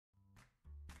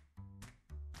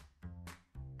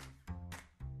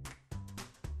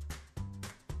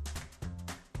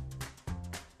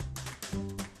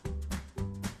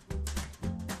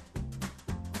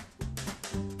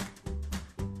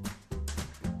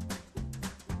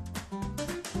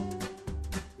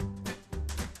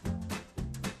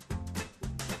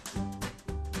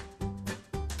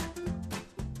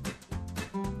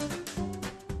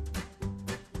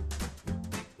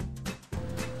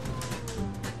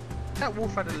That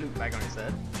wolf had a loot bag on his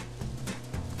head.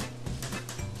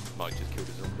 Might just killed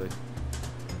a zombie.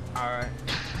 Alright.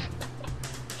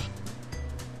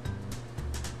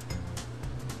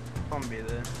 Zombie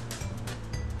there.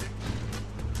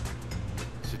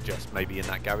 Suggest maybe in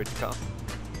that garage car.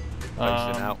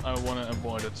 I want to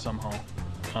avoid it somehow.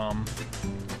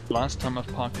 Last time I've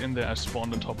parked in there, I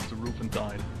spawned on top of the roof and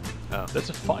died. Oh.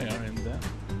 There's a fire in there.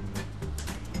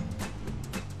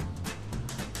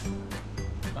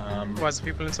 Why the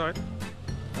people inside?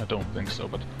 I don't think so,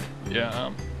 but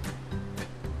yeah.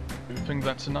 Do you think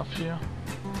that's enough here?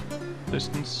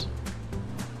 Distance?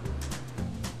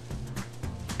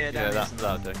 Yeah,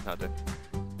 that'll do.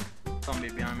 Zombie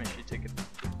behind me, she take it.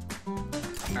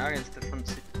 Against the front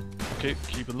seat. Okay,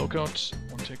 keep a lookout.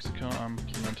 One takes the car, I'm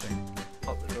planting.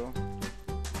 Out the door.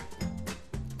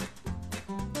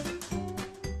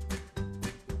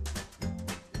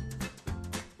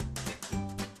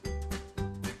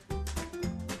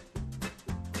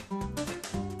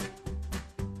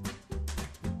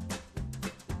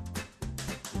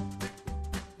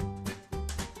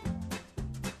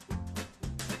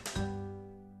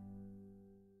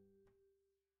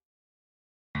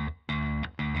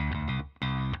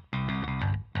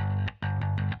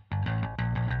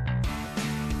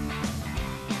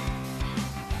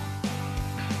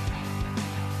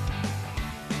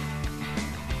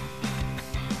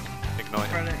 Ignite.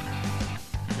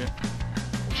 Yeah.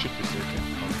 We should be safe,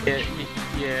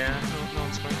 Yeah, no,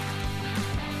 it's fine.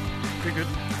 Pretty good.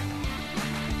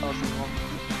 Awesome one.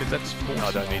 Okay, that's force I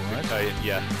don't now, need to. right?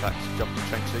 Yeah, that's jump and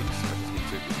change seats. I just need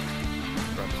to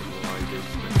grab some more IEDs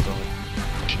from inside.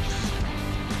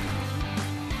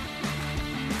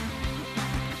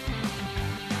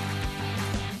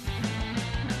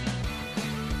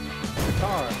 The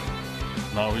car.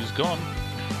 Now he's gone.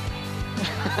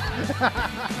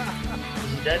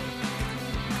 Is he dead?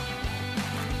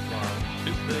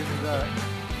 Is there?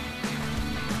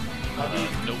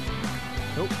 Nope.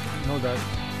 Nope, no dice.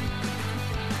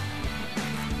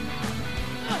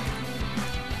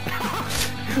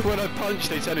 When I punch,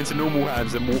 they turn into normal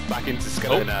hands and walk back into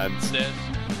skeleton hands. There's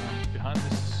behind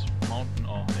this mountain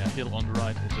or hill on the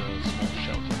right is a small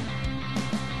shelter.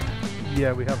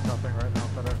 Yeah, we have nothing right now,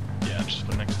 fella. Yeah, just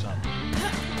for next time.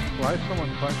 Why is someone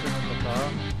punching in the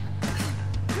car?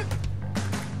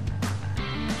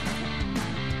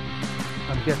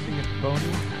 I'm guessing it's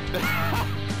bony.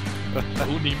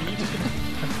 Only meat.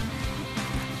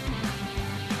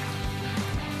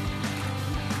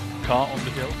 Car on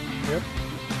the hill. Yep.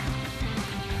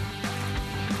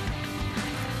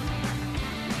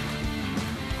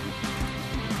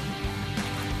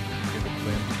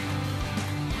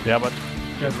 Yeah, but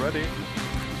get ready.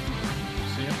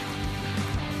 See him?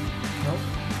 Nope.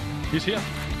 He's here.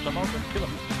 Jump out and kill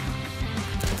him.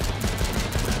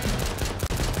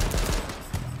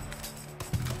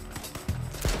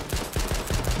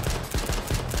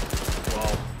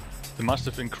 Wow. They must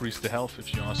have increased the health,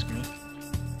 if you ask me.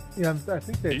 Yeah, I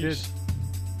think they did.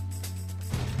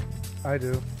 I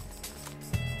do.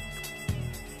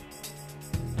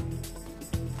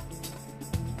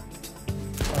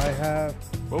 I have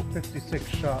 56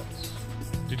 shots.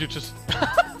 Did you just...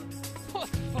 What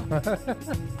the fuck?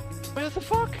 Where the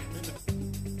fuck?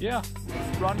 Yeah,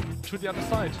 run to the other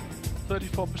side.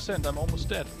 34%, I'm almost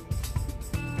dead.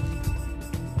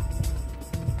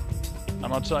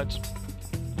 I'm outside.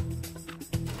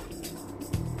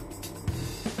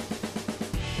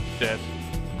 Dead.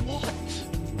 What?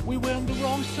 We were in the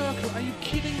wrong circle, are you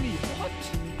kidding me? What?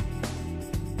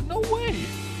 No way!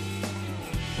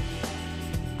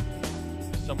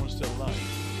 Is someone still alive?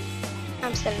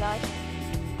 I'm still alive.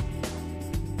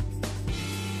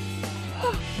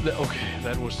 Okay,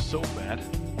 that was so bad.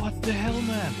 What the hell,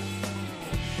 man?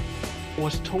 It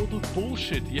was total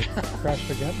bullshit, yeah. Crashed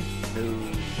again? No.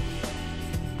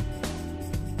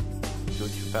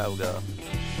 Good Trafalga.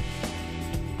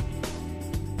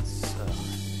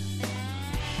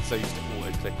 So used to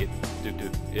auto click it, do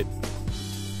it.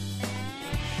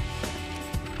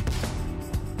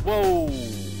 Whoa!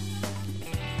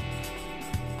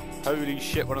 Holy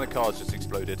shit, one of the cars just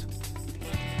exploded.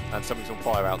 And something's on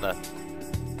fire out there.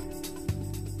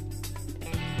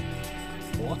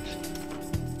 What?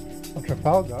 On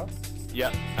Trafalgar?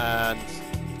 Yeah, and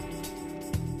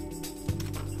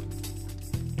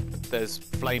there's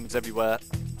flames everywhere.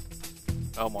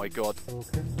 Oh my god.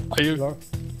 Okay. Are you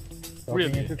Logging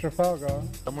really into Trafalgar?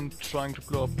 someone trying to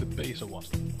blow up the base or what?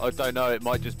 I don't know, it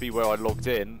might just be where I logged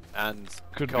in and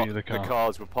Could be the car. the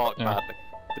cars were parked Yeah. badly.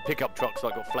 The pickup truck's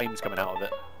like got flames coming out of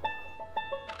it.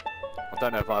 I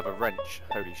don't know if I have a wrench.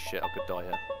 Holy shit, I could die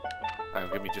here. Hang on,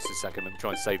 give me just a second. I'm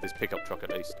trying to save this pickup truck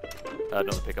at least. Not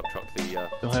the pickup truck, the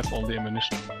You'll have all the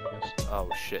ammunition, I guess. Oh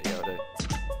shit, yeah I do.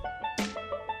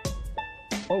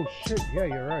 Oh shit, yeah,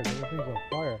 you're right. Everything's on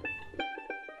fire.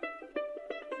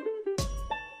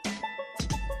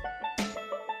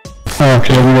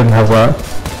 Okay, we didn't have that.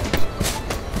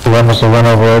 So I must have run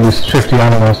over at least 50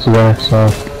 animals today, so...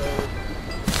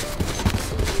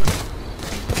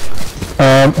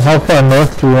 how far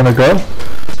north do you want to go?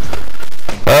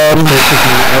 Well,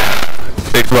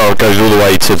 it goes all the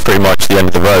way to pretty much the end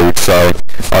of the road, so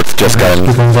I'd just go and...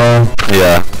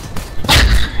 Yeah.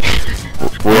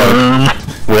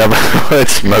 we haven't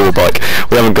it's a motorbike.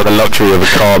 We haven't got the luxury of a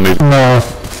car moving. No.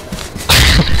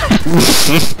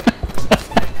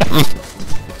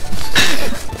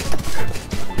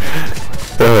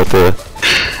 Oh dear.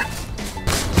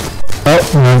 Oh,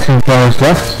 19 flowers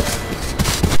left.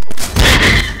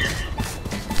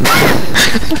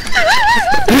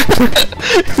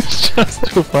 It's just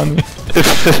too funny.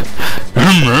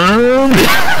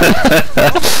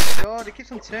 God, it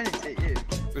keeps on turning to hit you.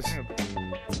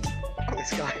 Fuck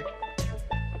this guy.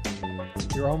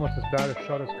 You're almost as bad as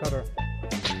shot as Cutter.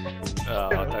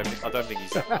 I don't think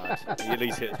he's that bad. He at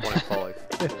least hits 1 in 5.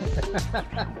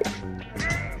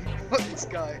 Fuck this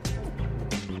guy.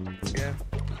 Yeah.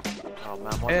 Oh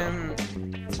man, why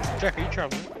Jack, are you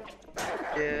travelling?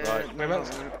 Yeah. Right. Whereabouts?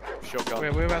 Shotgun.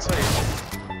 Whereabouts are you?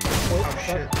 Oh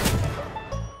shit.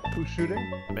 Who's shooting?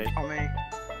 Me. Oh me.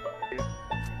 Yeah.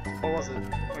 What was it?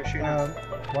 What were you shooting at?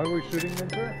 Why were we shooting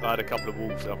into it? I had a couple of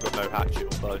wolves and I've got no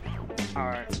hatchet or bow.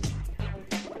 Alright.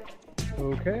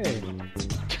 Okay.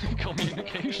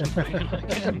 Communication fail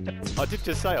again. I did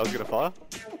just say I was going to fire.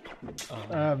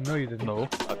 No you didn't. No.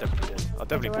 I definitely did. I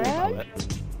definitely thought about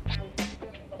it.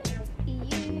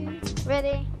 You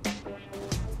ready?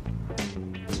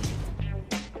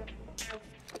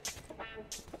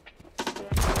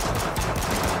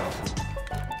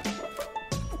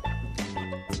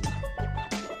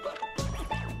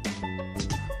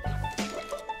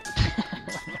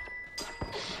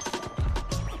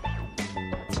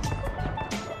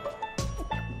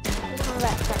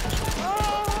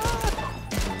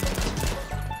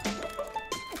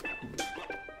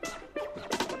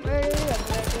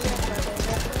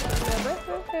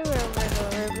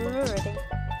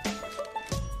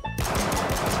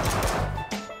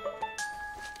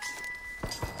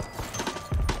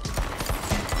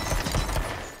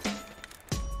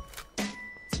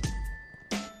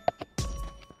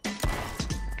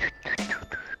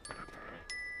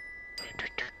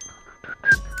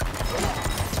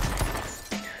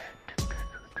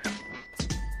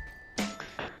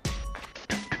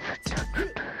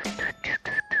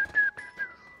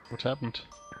 What happened?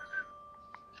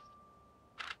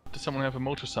 Did someone have a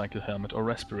motorcycle helmet or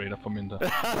respirator for Minder?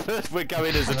 We're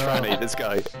going as a tranny, let's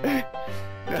go.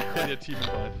 Yeah, team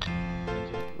invite.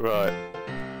 Right.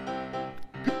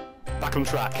 Back on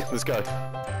track, let's go.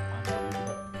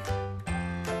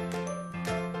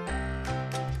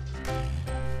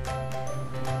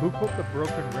 Who put the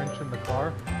broken wrench in the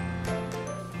car?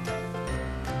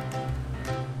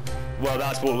 Well,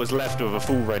 that's what was left of a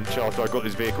full wrench after I got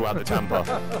this vehicle out of the tamper.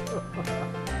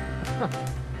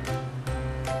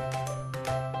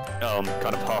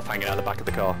 Kind of half hanging out the back of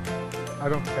the car. I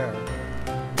don't care.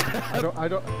 I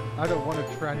don't want a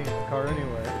tranny in the car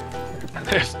anyway.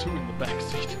 There's 2 in the back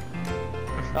seat.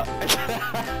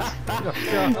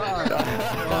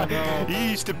 Oh, no. You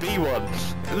used to be one.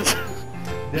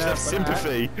 Just have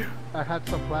sympathy. I had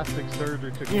some plastic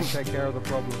surgery to take care of the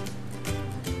problem.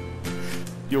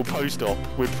 You're post-op,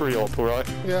 we're pre-op, alright?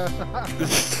 Yeah.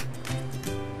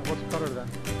 What's Cutter then?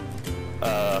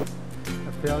 A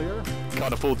failure?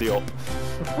 Can't afford the op.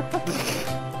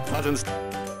 Hasn't.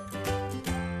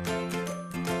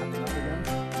 Standing up again?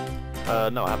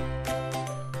 No, I haven't.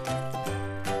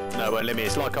 No, won't let me.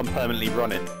 It's like I'm permanently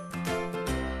running,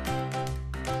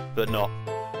 but not.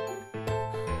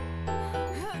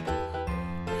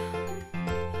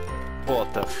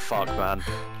 What the fuck, man?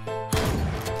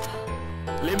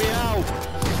 Let me out!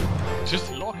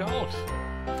 Just log out.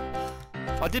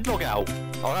 I did log out.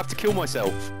 I'll have to kill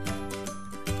myself.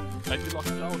 Had you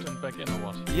logged out and back in or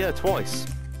what? Yeah, twice.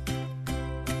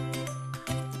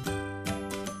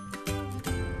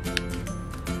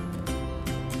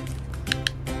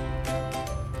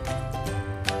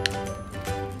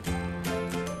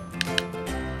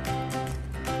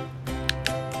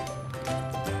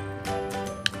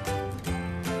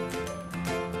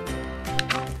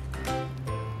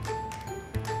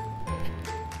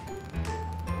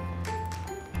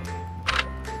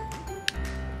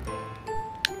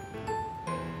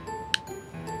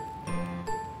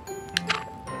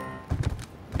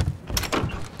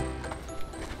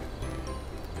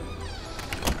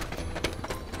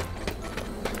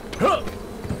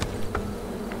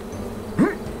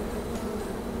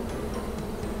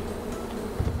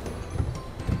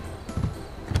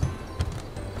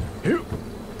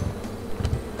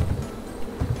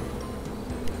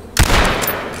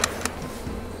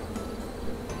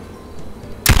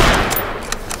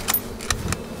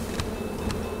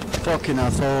 Fucking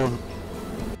asshole.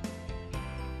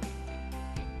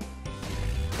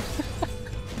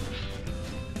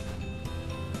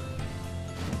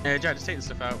 Yeah, Jack, just take the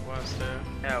stuff out whilst,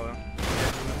 yeah, well.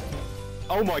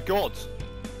 Oh my god!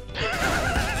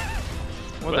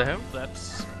 What the hell?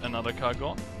 That's another car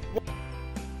gone.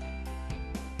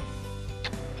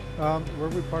 Where are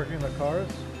we parking the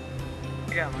cars?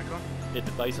 Yeah, Michael. In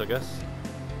the base, I guess.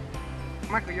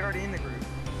 Michael, you're already in the group.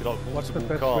 You got What's the multiple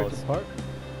best cars. way to park?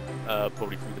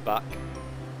 Probably through the back. Can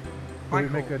we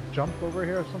Michael. make a jump over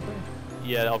here or something?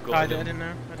 Yeah, I've got. I didn't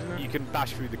know. You can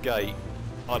bash through the gate.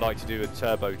 I like to do a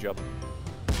turbo jump.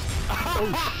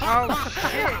 Oh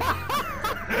shit!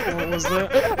 What was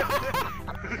that?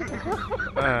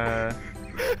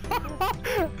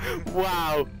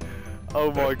 Wow!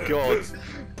 Oh my god!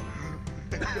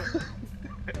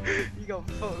 You got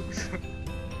fucked.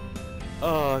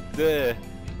 Oh dear!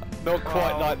 Not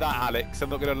quite like that, Alex. I'm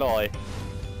not gonna lie.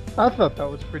 I thought that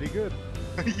was pretty good.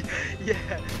 Yeah,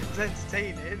 it's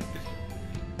entertaining.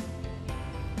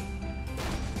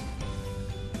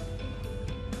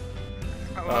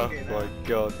 Oh my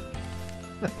god!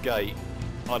 Gate.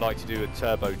 I like to do a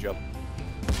turbo jump.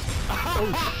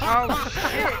 Oh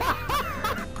shit!